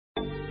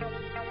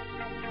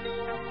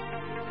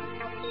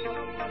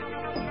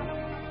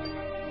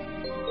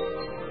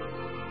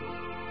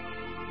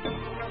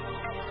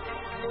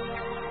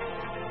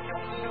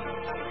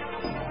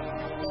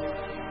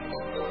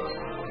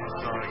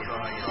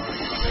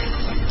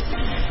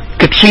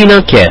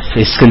Katrina Kaif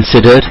is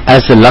considered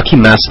as the lucky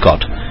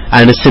mascot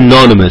and is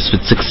synonymous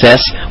with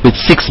success with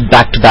 6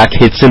 back-to-back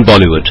hits in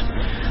Bollywood,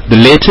 the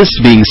latest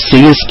being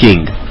Sing is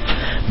King.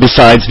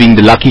 Besides being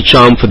the lucky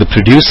charm for the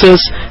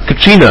producers,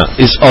 Katrina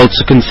is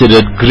also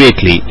considered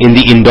greatly in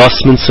the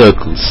endorsement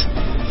circles.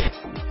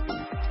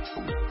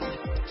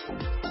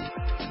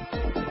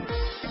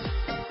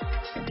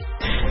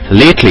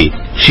 Lately,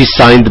 she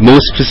signed the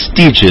most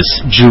prestigious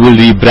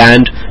jewelry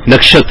brand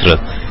Nakshatra,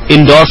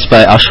 endorsed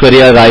by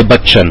Aishwarya Rai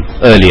Bachchan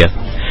earlier,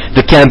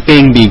 the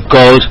campaign being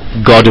called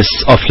Goddess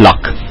of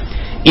Luck.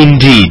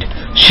 Indeed,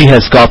 she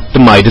has got the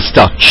Midas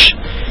touch.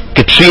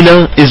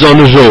 Katrina is on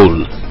a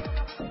roll.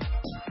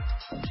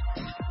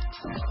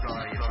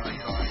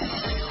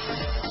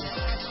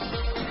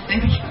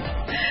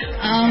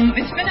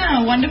 It's been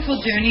a wonderful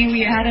journey.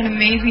 We had an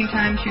amazing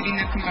time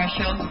shooting the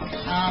commercial.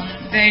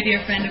 Very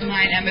dear friend of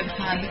mine, Amit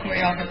Khan, the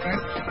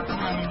choreographer,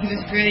 he was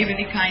really,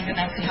 really kind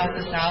enough to help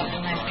us out,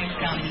 and I think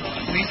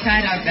we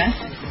tried our best.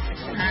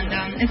 And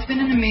it's been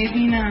an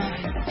amazing,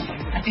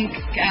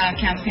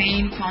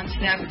 campaign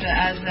concept.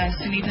 As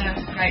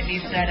Sunita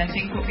rightly said, I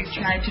think what we've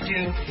tried to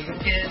do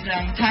is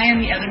tie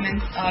in the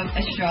elements of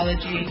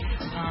astrology,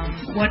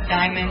 what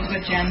diamonds,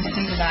 what gems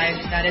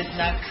symbolize. That is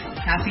luck,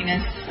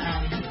 happiness.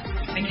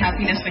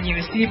 Happiness when you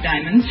receive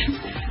diamonds,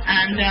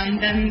 and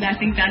then I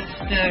think that's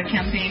the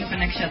campaign for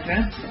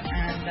Nakshatra,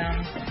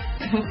 and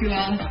I hope you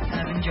all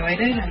have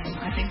enjoyed it, and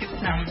I think it's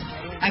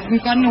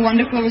we've gotten a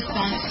wonderful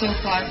response so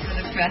far for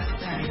the press,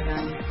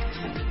 and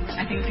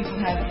I think people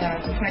have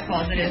been quite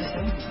positive,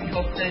 so we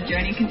hope the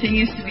journey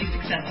continues to be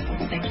successful.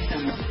 Thank you so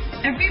much.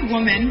 Every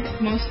woman,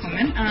 most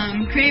women,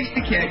 crave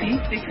security,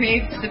 they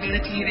crave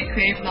stability, they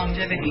crave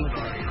longevity,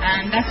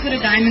 and that's what a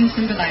diamond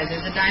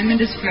symbolizes. A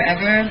diamond is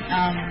forever.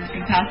 You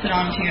can pass it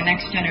on to your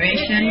next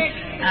generation,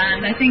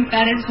 and I think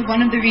that is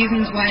one of the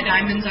reasons why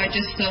diamonds are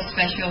just so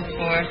special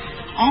for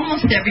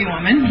almost every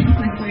woman,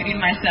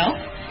 including myself.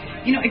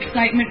 You know,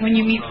 excitement when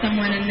you meet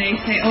someone and they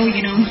say, oh, you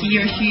know, he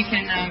or she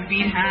can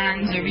read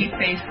hands or read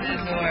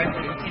faces, or,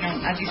 you know,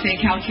 as you say,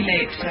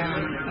 calculate,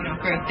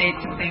 birth dates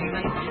and things.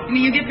 And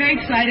you get very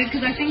excited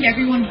because I think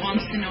everyone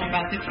wants to know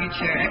about the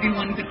future.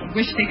 Everyone could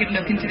wish they could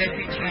look into their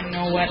future and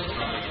know what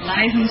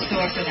lies in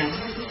store for them.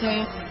 So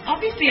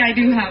obviously I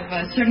do have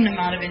a certain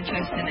amount of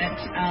interest in it.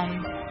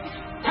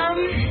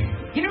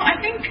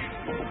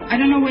 I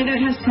don't know whether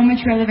it has so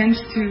much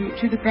relevance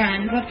to the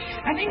brand, but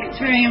I think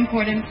it's very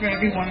important for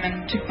every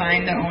woman to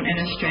find their own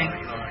inner strength.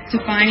 To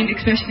find,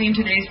 especially in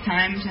today's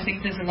times, I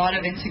think there's a lot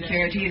of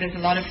insecurity, there's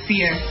a lot of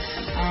fear,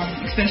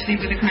 especially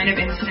with the kind of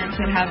incidents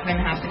that have been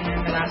happening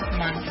in the last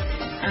month.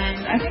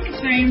 And I think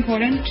it's very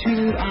important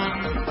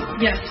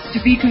to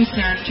be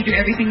concerned, to do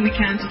everything we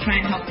can to try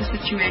and help the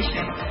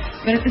situation,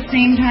 but at the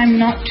same time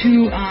not to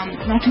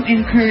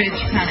encourage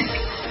panic.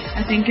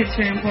 I think it's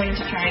very important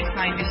to try and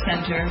find your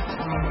center,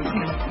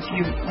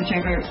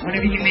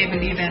 whatever you may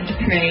believe in, to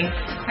pray.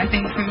 I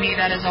think for me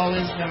that has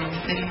always been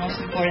the most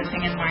important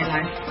thing in my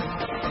life.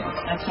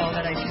 That's all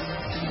that I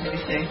can really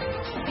say.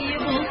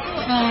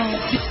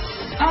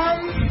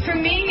 For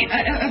me,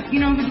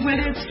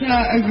 whether it's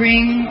a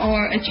ring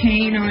or a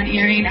chain or an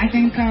earring, I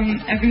think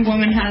every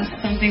woman has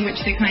something which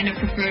they kind of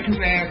prefer to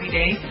wear every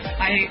day.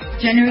 I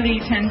generally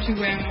tend to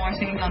wear more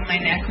things on my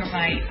neck or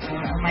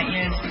my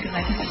ears because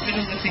I tend to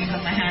fiddle with things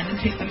on my hand and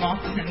take them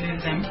off and then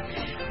lose them.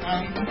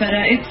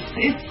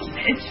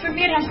 It's for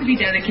me, it has to be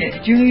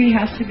delicate. Jewelry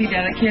has to be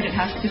delicate. It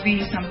has to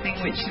be something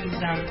which is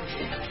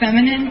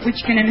feminine,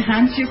 which can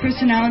enhance your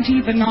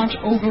personality but not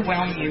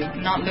overwhelm you,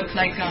 not look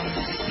like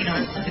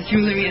the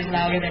jewelry is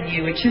louder than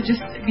you. It should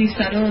just be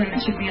subtle, and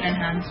it should be an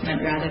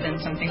enhancement rather than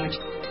something which